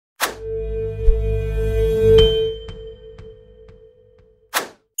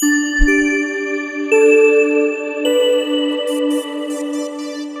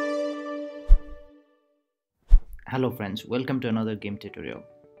friends, welcome to another game tutorial.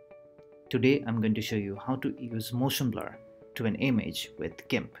 Today I'm going to show you how to use motion blur to an image with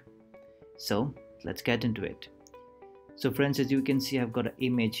Gimp. So let's get into it. So friends, as you can see, I've got an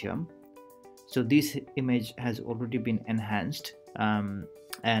image here. So this image has already been enhanced,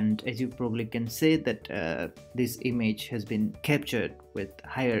 and as you probably can say that this image has been captured with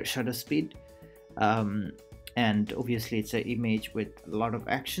higher shutter speed, and obviously it's an image with a lot of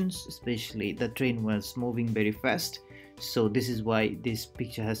actions, especially the train was moving very fast. So this is why this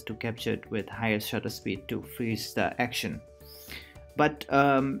picture has to capture it with higher shutter speed to freeze the action. But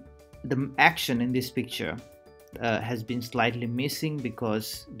the action in this picture has been slightly missing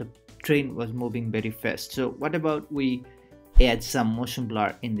because the train was moving very fast. So what about we add some motion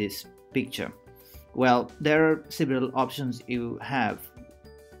blur in this picture? Well, there are several options you have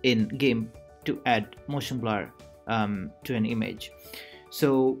in Gimp to add motion blur to an image.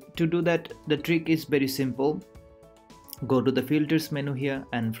 So to do that, the trick is very simple. Go to the filters menu here,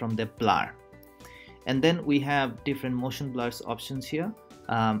 and from the blur, and then we have different motion blurs options here,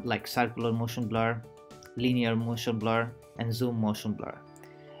 like circular motion blur, linear motion blur, and zoom motion blur.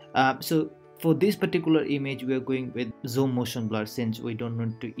 So for this particular image we are going with zoom motion blur, since we don't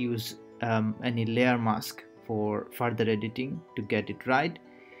want to use any layer mask for further editing to get it right.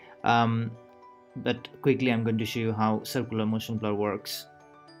 But quickly I'm going to show you how circular motion blur works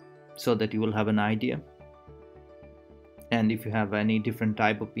so that you will have an idea. And if you have any different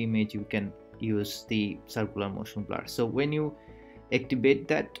type of image, you can use the circular motion blur. So when you activate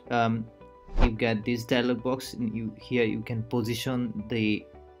that, you get this dialog box, and here you can position the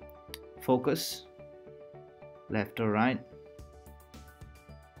focus left or right,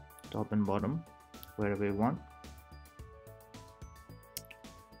 top and bottom, wherever you want.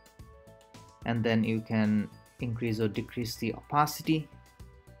 And then you can increase or decrease the opacity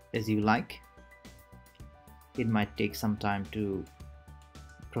as you like. It might take some time to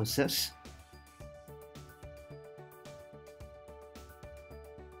process.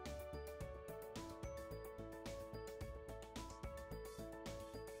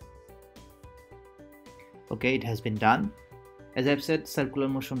 Okay, it has been done. As I've said, circular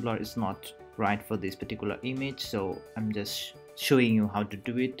motion blur is not right for this particular image, so I'm just showing you how to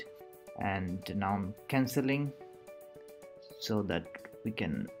do it. And now I'm cancelling so that we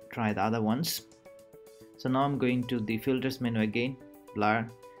can try the other ones. So now I'm going to the filters menu again, blur,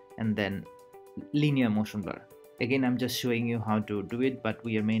 and then linear motion blur. Again, I'm just showing you how to do it, but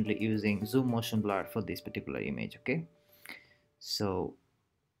we are mainly using zoom motion blur for this particular image. Okay, so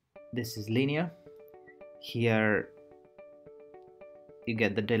this is linear. Here you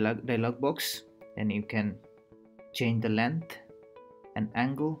get the dialog box, and you can change the length and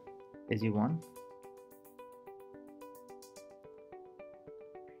angle as you want.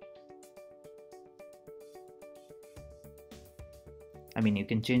 You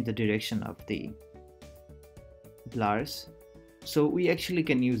can change the direction of the blurs. So we actually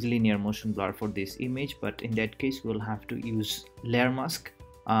can use linear motion blur for this image, but in that case we'll have to use layer mask,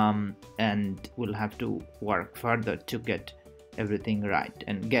 and we'll have to work further to get everything right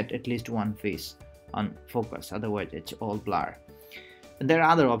and get at least one face on focus, otherwise it's all blur. And there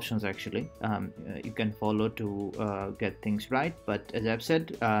are other options actually you can follow to get things right, but as I've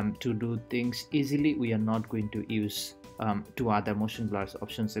said, to do things easily, we are not going to use two other motion blurs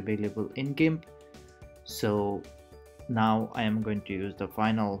options available in Gimp. So now I am going to use the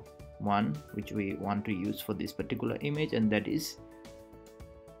final one which we want to use for this particular image, and that is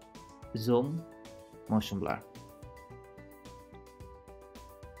zoom motion blur.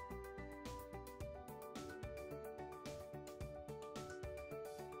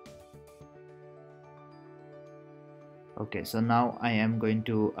 Okay, so now I am going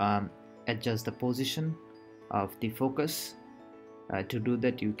to adjust the position of the focus. To do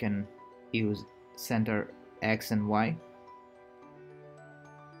that, you can use center X and Y.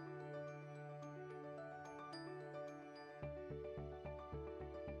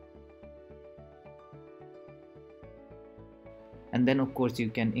 And then of course you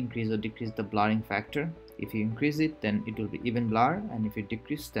can increase or decrease the blurring factor. If you increase it, then it will be even blur, and if you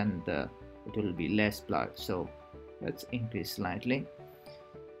decrease, then it will be less blur. So let's increase slightly.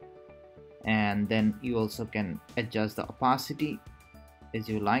 And then you also can adjust the opacity as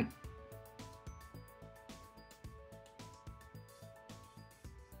you like.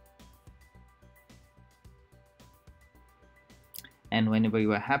 And whenever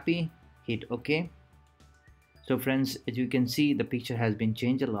you are happy, hit OK. So friends, as you can see, the picture has been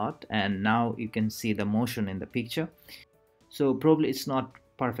changed a lot, and now you can see the motion in the picture. So probably it's not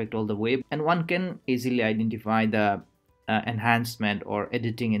perfect all the way, and one can easily identify the enhancement or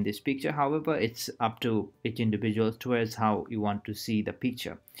editing in this picture. However, it's up to each individual towards how you want to see the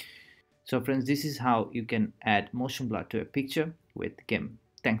picture. So friends, this is how you can add motion blur to a picture with GIMP.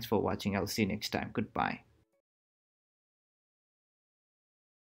 Thanks for watching. I'll see you next time. Goodbye.